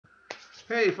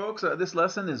Hey folks, this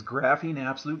lesson is graphing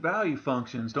absolute value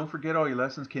functions. Don't forget all your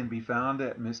lessons can be found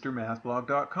at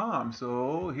Mrmathblog.com.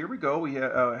 So here we go.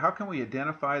 How can we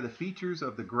identify the features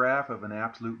of the graph of an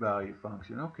absolute value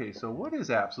function? Okay, so what is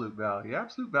absolute value?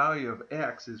 Absolute value of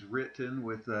x is written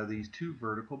with these two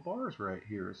vertical bars right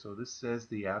here. So this says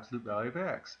the absolute value of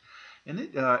x. And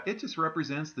it just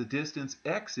represents the distance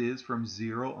x is from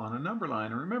 0 on a number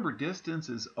line. And remember, distance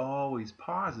is always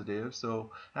positive,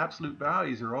 so absolute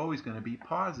values are always going to be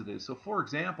positive. So for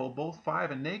example, both 5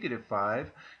 and negative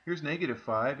 5, here's negative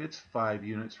 5, it's 5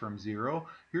 units from 0.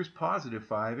 Here's positive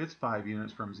 5, it's 5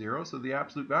 units from 0. So the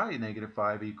absolute value of negative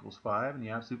 5 equals 5, and the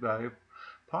absolute value of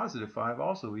positive 5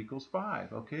 also equals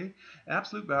 5, okay?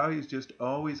 Absolute value is just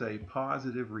always a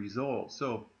positive result.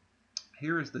 So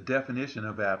here is the definition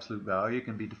of absolute value. It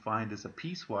can be defined as a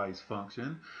piecewise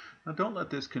function. Now don't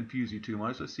let this confuse you too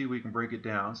much. Let's see if we can break it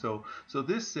down. So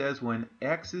this says when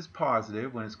x is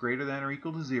positive, when it's greater than or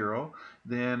equal to 0,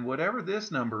 then whatever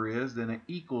this number is, then it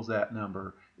equals that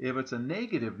number. If it's a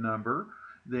negative number,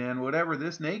 then whatever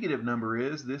this negative number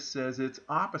is, this says it's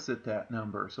opposite that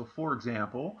number. So for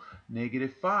example,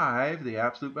 negative 5, the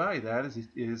absolute value of that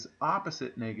is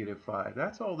opposite negative 5.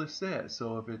 That's all this says.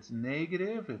 So if it's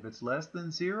negative, if it's less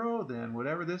than 0, then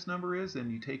whatever this number is, then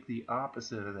you take the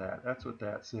opposite of that. That's what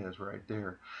that says right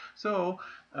there. So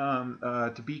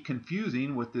to be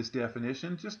confusing with this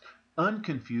definition, just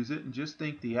unconfuse it and just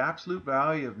think the absolute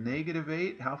value of negative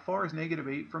 8, how far is negative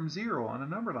 8 from 0 on a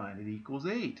number line? It equals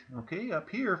 8. Okay, up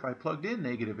here if I plugged in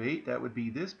negative 8, that would be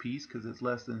this piece because it's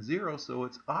less than 0, so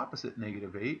it's opposite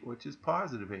negative 8, which is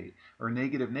positive 8. Or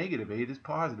negative 8 is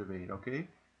positive 8, okay?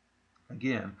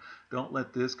 Again, don't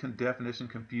let this definition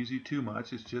confuse you too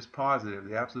much. It's just positive.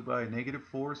 The absolute value of negative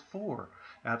 4 is 4.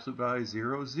 Absolute value of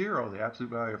 0 is 0. The absolute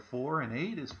value of 4 and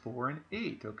 8 is 4 and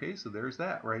 8. Okay, so there's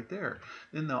that right there.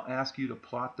 Then they'll ask you to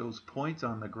plot those points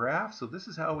on the graph. So this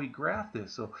is how we graph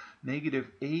this. So negative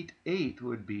 8, 8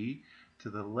 would be to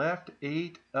the left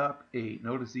 8, up 8.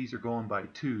 Notice these are going by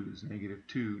 2's. Negative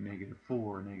 2, negative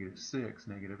 4, negative 6,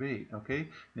 negative 8. Okay,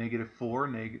 negative 4,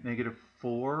 negative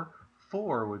 4,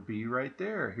 4 would be right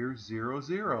there. Here's 0,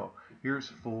 0. Here's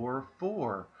 4,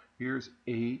 4. Here's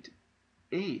 8,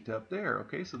 8 up there.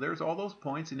 Okay, so there's all those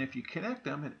points, and if you connect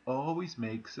them, it always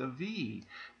makes a V.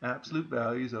 Absolute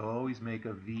values always make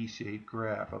a V-shaped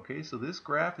graph. Okay, so this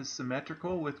graph is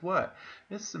symmetrical with what?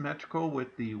 It's symmetrical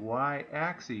with the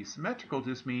y-axis. Symmetrical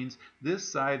just means this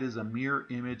side is a mirror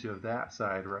image of that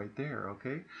side right there.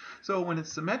 Okay, so when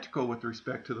it's symmetrical with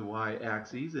respect to the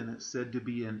y-axis, and it's said to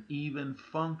be an even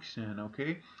function.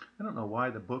 Okay, I don't know why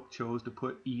the book chose to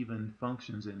put even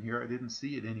functions in here. I didn't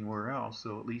see it anywhere else,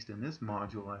 so at least in this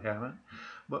module I haven't.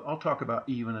 But I'll talk about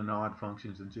even and odd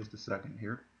functions in just a second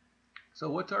here. So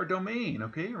what's our domain?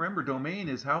 Okay, remember domain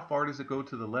is how far does it go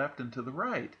to the left and to the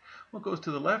right? Well, it goes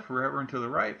to the left forever and to the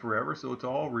right forever, so it's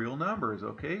all real numbers.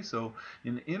 Okay, so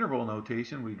in interval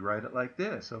notation, we'd write it like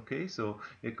this. Okay, so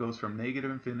it goes from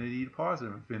negative infinity to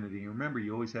positive infinity. Remember,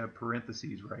 you always have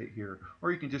parentheses right here.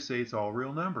 Or you can just say it's all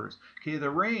real numbers. Okay, the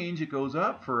range, it goes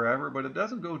up forever, but it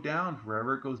doesn't go down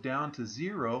forever. It goes down to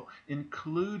 0,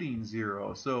 including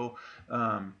 0. So,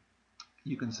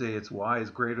 you can say it's y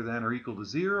is greater than or equal to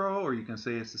 0, or you can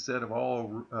say it's a set of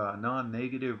all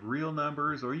non-negative real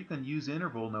numbers, or you can use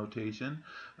interval notation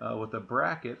with a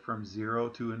bracket from 0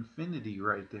 to infinity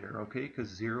right there, okay, because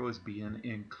 0 is being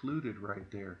included right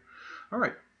there. All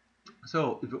right.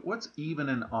 So what's even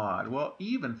and odd? Well,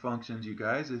 even functions, you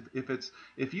guys, it's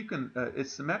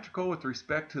symmetrical with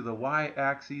respect to the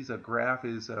y-axis. A graph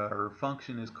is or a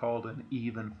function is called an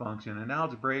even function, and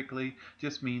algebraically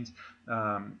just means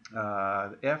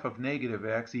f of negative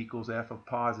x equals f of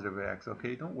positive x.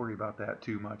 Okay, don't worry about that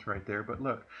too much right there. But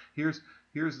look, here's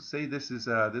say this is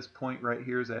this point right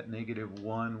here is at negative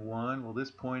 1, 1. Well,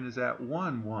 this point is at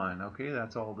 1, 1. Okay,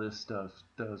 that's all this stuff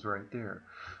does right there.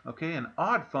 Okay, an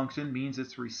odd function means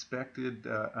it's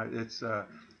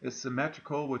it's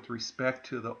symmetrical with respect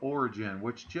to the origin,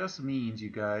 which just means, you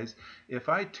guys, if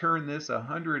I turn this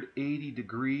 180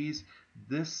 degrees,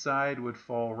 this side would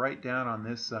fall right down on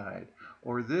this side.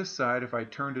 Or this side, if I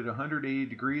turned it 180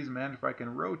 degrees, man, if I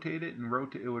can rotate it and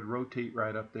rotate, it would rotate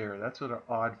right up there. That's what an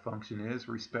odd function is,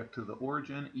 respect to the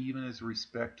origin. Even is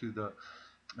respect to the,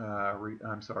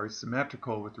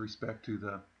 symmetrical with respect to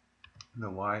the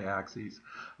y-axis.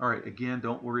 All right, again,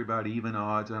 don't worry about even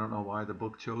odds. I don't know why the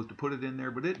book chose to put it in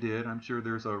there, but it did. I'm sure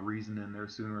there's a reason in there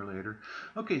sooner or later.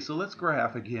 Okay, so let's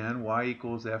graph again. Y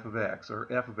equals f of x, or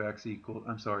f of x equals,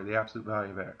 the absolute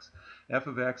value of x. f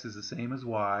of x is the same as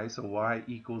y, so y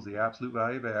equals the absolute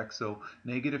value of x. So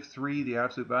negative 3, the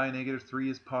absolute value of negative 3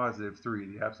 is positive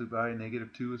 3. The absolute value of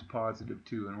negative 2 is positive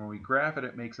 2. And when we graph it,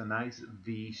 it makes a nice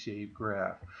V-shaped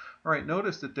graph. All right,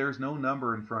 notice that there's no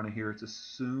number in front of here. It's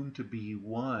assumed to be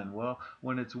 1. Well,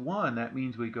 when it's 1, that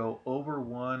means we go over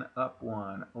 1, up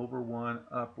 1, over 1,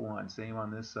 up 1. Same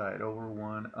on this side, over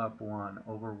 1, up 1,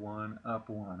 over 1, up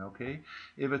 1, okay?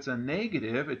 If it's a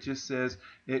negative, it just says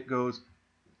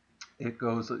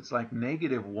it's like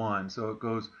negative 1, so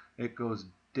it goes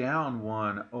down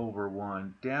 1 over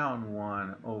 1, down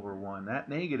 1 over 1. That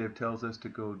negative tells us to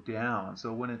go down.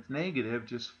 So when it's negative,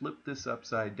 just flip this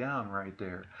upside down right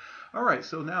there. All right,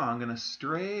 so now I'm going to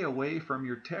stray away from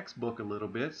your textbook a little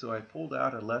bit. So I pulled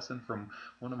out a lesson from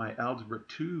one of my Algebra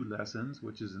 2 lessons,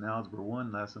 which is an Algebra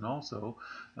 1 lesson also.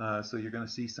 So you're going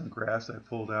to see some graphs I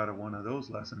pulled out of one of those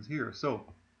lessons here. So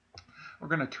we're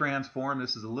going to transform.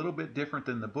 This is a little bit different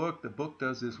than the book. The book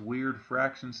does this weird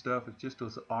fraction stuff. It just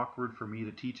was awkward for me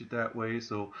to teach it that way.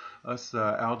 So us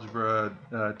algebra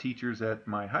teachers at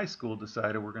my high school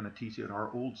decided we're going to teach it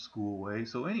our old school way.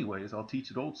 So anyways, I'll teach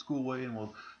it old school way and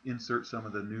we'll insert some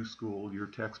of the new school, your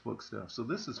textbook stuff. So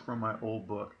this is from my old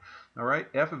book. All right,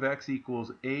 f of x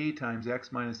equals a times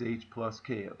x minus h plus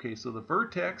k. Okay, so the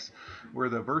vertex or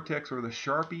the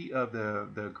Sharpie of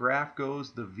the graph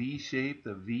goes, the V shape,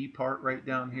 the V part right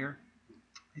down here,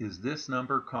 is this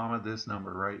number comma this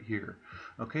number right here.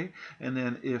 Okay, and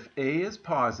then if a is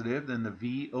positive, then the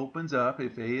V opens up.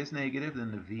 If a is negative,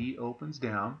 then the V opens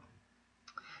down.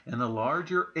 And the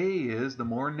larger a is, the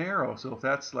more narrow. So if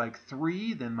that's like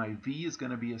 3, then my V is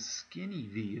going to be a skinny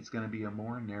V. It's going to be a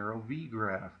more narrow V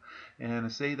graph.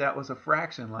 And say that was a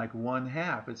fraction like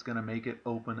 1/2, it's going to make it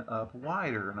open up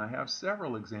wider. And I have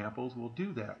several examples. We'll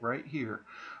do that right here.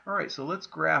 All right, so let's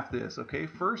graph this. Okay,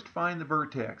 first find the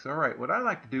vertex. All right, what I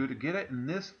like to do to get it in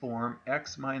this form,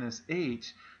 x minus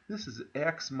h, this is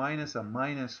x minus a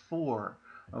minus 4.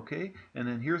 Okay, and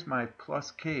then here's my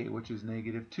plus k, which is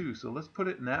negative 2. So let's put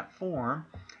it in that form,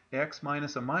 x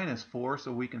minus a minus 4,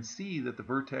 so we can see that the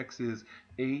vertex is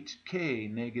hk,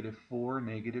 negative 4,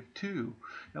 negative 2.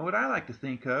 Now what I like to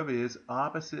think of is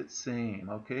opposite same.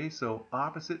 Okay, so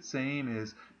opposite same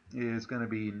is going to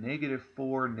be negative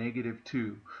 4, negative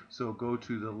 2. So go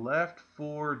to the left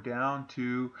 4, down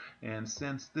 2, and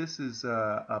since this is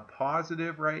a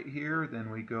positive right here,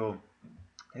 then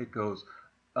it goes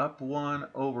up 1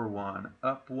 over 1,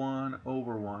 up 1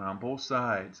 over 1 on both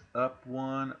sides, up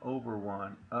 1 over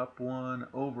 1, up 1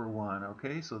 over 1.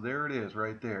 Okay, so there it is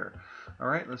right there. All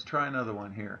right, let's try another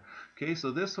one here. Okay,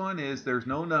 so this one is, there's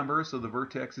no number, so the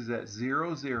vertex is at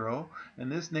 0, 0, and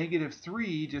this negative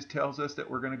 3 just tells us that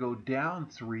we're going to go down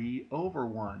 3 over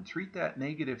 1. Treat that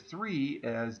negative 3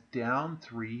 as down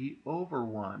 3 over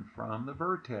 1 from the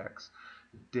vertex.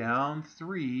 Down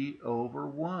 3 over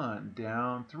 1,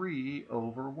 down 3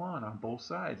 over 1 on both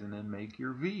sides, and then make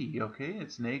your V. Okay,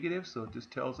 it's negative, so it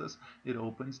just tells us it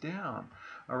opens down.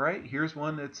 All right, here's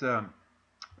one that's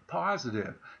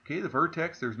positive. Okay, the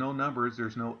vertex, there's no numbers,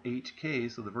 there's no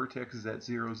hk, so the vertex is at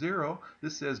 0, 0.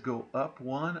 This says go up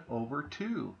 1 over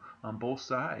 2 on both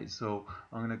sides. So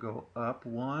I'm going to go up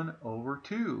 1 over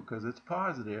 2 because it's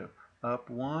positive.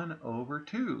 Up 1 over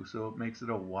 2, so it makes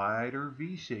it a wider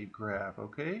V-shaped graph.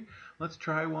 Okay, let's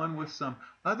try one with some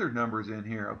other numbers in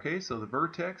here. Okay, so the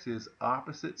vertex is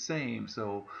opposite same,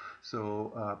 so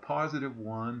positive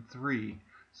 1, 3.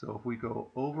 So if we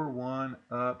go over 1,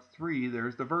 up 3,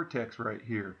 there's the vertex right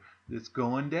here. It's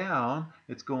going down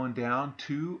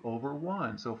 2 over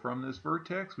 1. So from this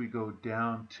vertex, we go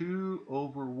down 2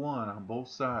 over 1 on both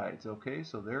sides. Okay,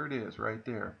 so there it is right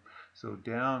there. So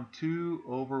down 2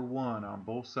 over 1 on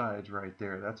both sides right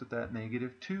there. That's what that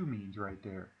negative 2 means right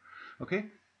there. Okay?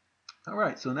 All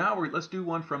right, so now let's do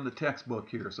one from the textbook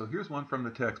here. So here's one from the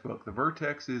textbook. The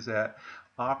vertex is at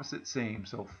opposite same,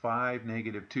 so 5,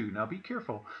 negative 2. Now be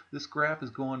careful. This graph is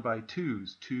going by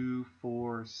 2s. 2,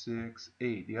 4, 6,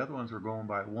 8. The other ones are going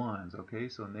by 1s, okay?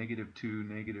 So negative 2,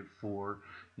 negative 4,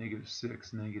 negative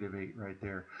 6, negative 8 right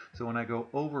there. So when I go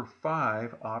over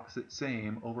 5, opposite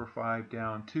same, over 5,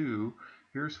 down 2,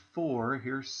 here's 4,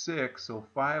 here's 6, so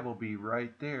 5 will be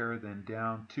right there, then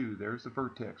down 2. There's the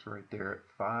vertex right there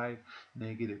at 5,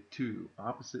 negative 2,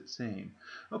 opposite same.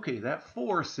 Okay, that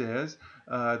 4 says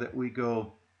that we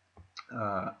go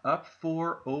up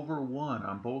 4 over 1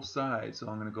 on both sides. So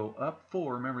I'm going to go up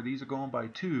 4. Remember, these are going by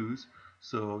 2s.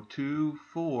 So 2,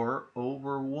 4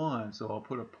 over 1. So I'll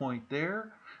put a point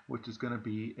there, which is going to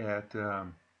be at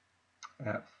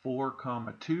 4,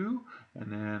 comma 2,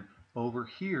 and then over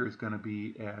here is going to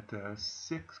be at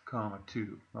 6, comma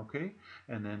 2, okay?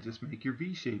 And then just make your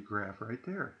V-shaped graph right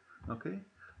there, okay?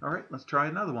 All right, let's try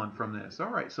another one from this. All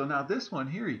right, so now this one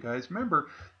here, you guys, remember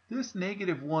this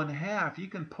negative 1/2, you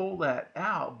can pull that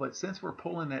out, but since we're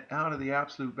pulling it out of the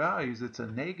absolute values, it's a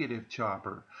negative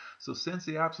chopper. So since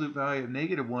the absolute value of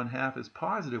negative 1/2 is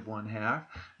positive 1/2,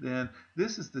 then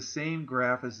this is the same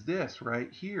graph as this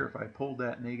right here if I pulled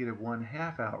that negative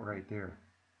 1/2 out right there.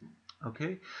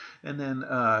 Okay, and then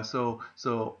so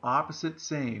opposite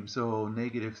same, so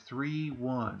negative 3,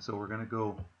 1. So we're going to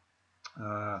go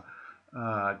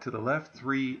to the left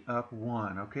 3, up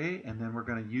 1, okay? And then we're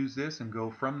going to use this and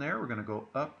go from there. We're going to go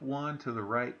up 1 to the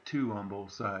right 2 on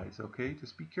both sides, okay?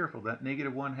 Just be careful. That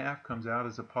negative 1/2 comes out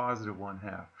as a positive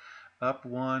 1/2. Up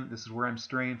 1, this is where I'm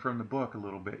straying from the book a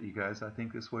little bit, you guys. I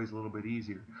think this way is a little bit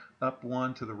easier. Up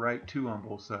 1 to the right 2 on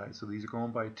both sides. So these are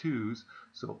going by 2's.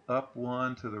 So up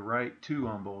 1 to the right 2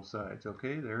 on both sides.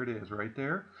 Okay, there it is right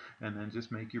there. And then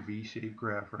just make your V-shaped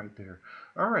graph right there.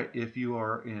 All right, if you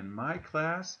are in my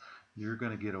class, you're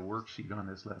going to get a worksheet on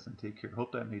this lesson. Take care.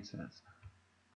 Hope that made sense.